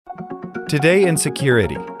Today in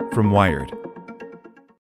Security from Wired.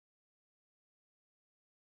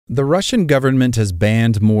 The Russian government has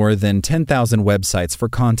banned more than 10,000 websites for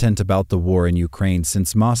content about the war in Ukraine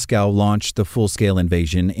since Moscow launched the full-scale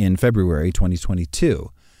invasion in February 2022.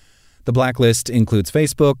 The blacklist includes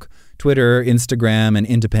Facebook, Twitter, Instagram, and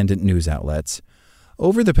independent news outlets.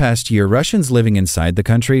 Over the past year, Russians living inside the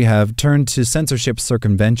country have turned to censorship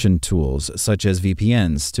circumvention tools, such as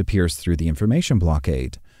VPNs, to pierce through the information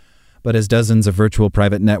blockade. But as dozens of virtual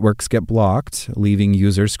private networks get blocked, leaving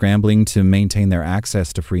users scrambling to maintain their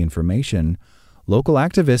access to free information, local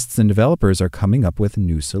activists and developers are coming up with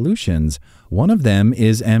new solutions. One of them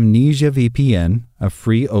is Amnezia VPN, a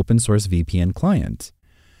free open-source VPN client.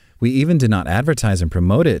 We even did not advertise and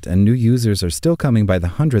promote it, and new users are still coming by the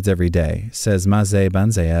hundreds every day, says Maciej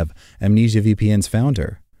Banzejew, Amnezia VPN's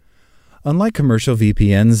founder. Unlike commercial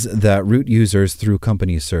VPNs that route users through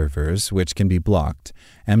company servers, which can be blocked,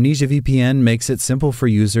 Amnezia VPN makes it simple for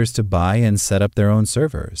users to buy and set up their own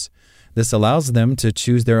servers. This allows them to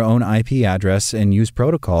choose their own IP address and use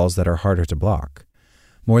protocols that are harder to block.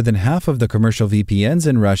 More than half of the commercial VPNs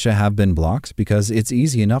in Russia have been blocked because it's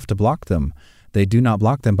easy enough to block them. They do not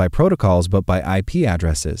block them by protocols but by IP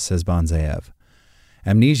addresses, says Banzejew.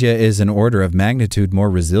 Amnezia is an order of magnitude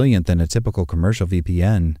more resilient than a typical commercial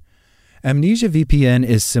VPN. Amnezia VPN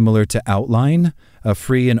is similar to Outline, a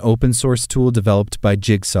free and open-source tool developed by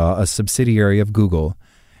Jigsaw, a subsidiary of Google.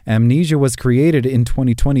 Amnezia was created in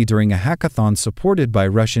 2020 during a hackathon supported by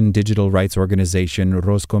Russian digital rights organization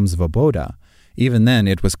Roskomsvoboda. Even then,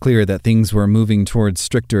 it was clear that things were moving towards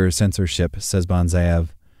stricter censorship, says Banzejew.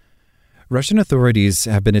 Russian authorities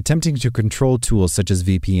have been attempting to control tools such as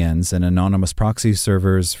VPNs and anonymous proxy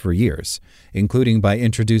servers for years, including by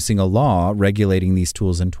introducing a law regulating these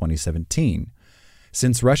tools in 2017.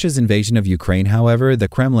 Since Russia's invasion of Ukraine, however, the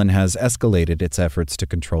Kremlin has escalated its efforts to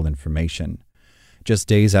control information. Just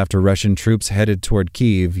days after Russian troops headed toward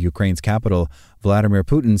Kyiv, Ukraine's capital, Vladimir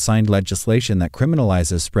Putin signed legislation that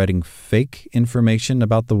criminalizes spreading fake information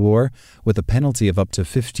about the war with a penalty of up to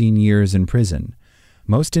 15 years in prison.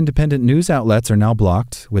 Most independent news outlets are now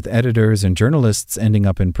blocked, with editors and journalists ending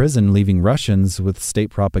up in prison, leaving Russians with state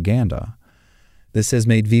propaganda. This has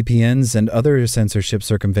made VPNs and other censorship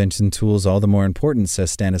circumvention tools all the more important,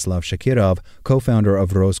 says Stanislav Shakirov, co-founder of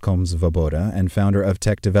Roskomsvoboda and founder of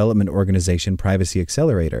tech development organization Privacy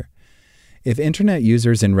Accelerator. If internet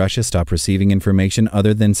users in Russia stop receiving information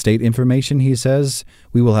other than state information, he says,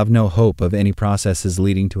 we will have no hope of any processes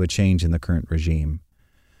leading to a change in the current regime.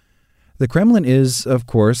 The Kremlin is, of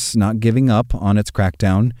course, not giving up on its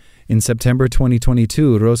crackdown. In September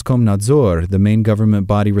 2022, Roskomnadzor, the main government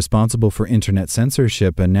body responsible for internet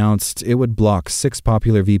censorship, announced it would block 6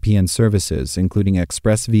 popular VPN services, including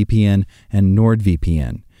ExpressVPN and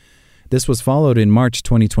NordVPN. This was followed in March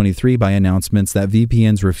 2023 by announcements that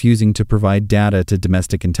VPNs refusing to provide data to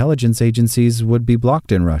domestic intelligence agencies would be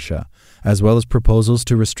blocked in Russia, as well as proposals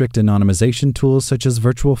to restrict anonymization tools such as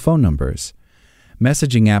virtual phone numbers.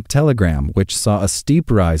 Messaging app Telegram, which saw a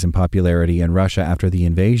steep rise in popularity in Russia after the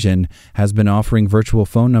invasion, has been offering virtual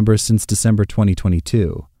phone numbers since December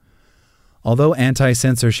 2022. Although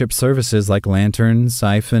anti-censorship services like Lantern,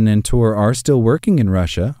 Siphon, and Tor are still working in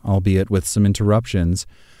Russia, albeit with some interruptions,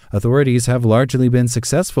 authorities have largely been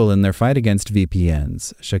successful in their fight against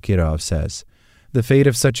VPNs, Shakirov says. The fate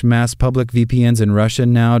of such mass public VPNs in Russia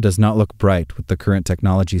now does not look bright with the current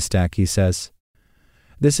technology stack, he says.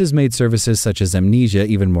 This has made services such as Amnezia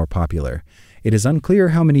even more popular. It is unclear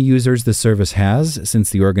how many users the service has,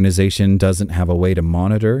 since the organization doesn't have a way to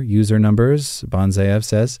monitor user numbers, Banzejew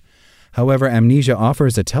says. However, Amnezia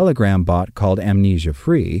offers a Telegram bot called Amnezia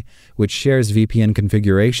Free, which shares VPN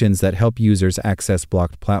configurations that help users access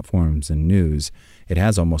blocked platforms and news. It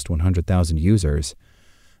has almost 100,000 users.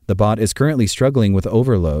 The bot is currently struggling with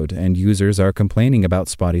overload, and users are complaining about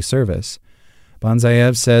spotty service.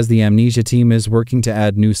 Banzejew says the Amnezia team is working to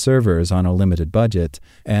add new servers on a limited budget,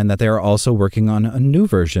 and that they are also working on a new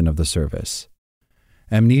version of the service.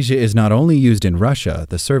 Amnezia is not only used in Russia,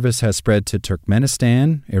 the service has spread to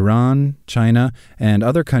Turkmenistan, Iran, China, and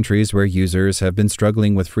other countries where users have been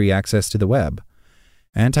struggling with free access to the web.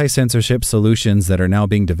 Anti-censorship solutions that are now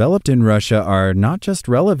being developed in Russia are not just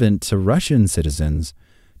relevant to Russian citizens.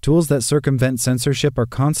 Tools that circumvent censorship are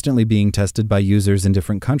constantly being tested by users in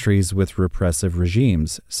different countries with repressive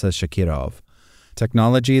regimes, says Shakirov.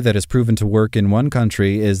 Technology that is proven to work in one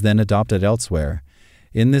country is then adopted elsewhere.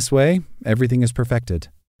 In this way, everything is perfected.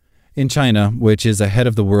 In China, which is ahead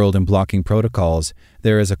of the world in blocking protocols,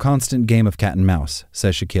 there is a constant game of cat and mouse,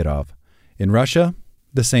 says Shakirov. In Russia,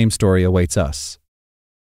 the same story awaits us.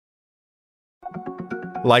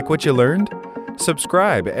 Like what you learned?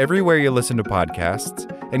 Subscribe everywhere you listen to podcasts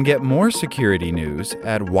and get more security news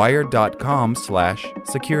at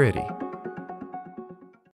wired.com/security.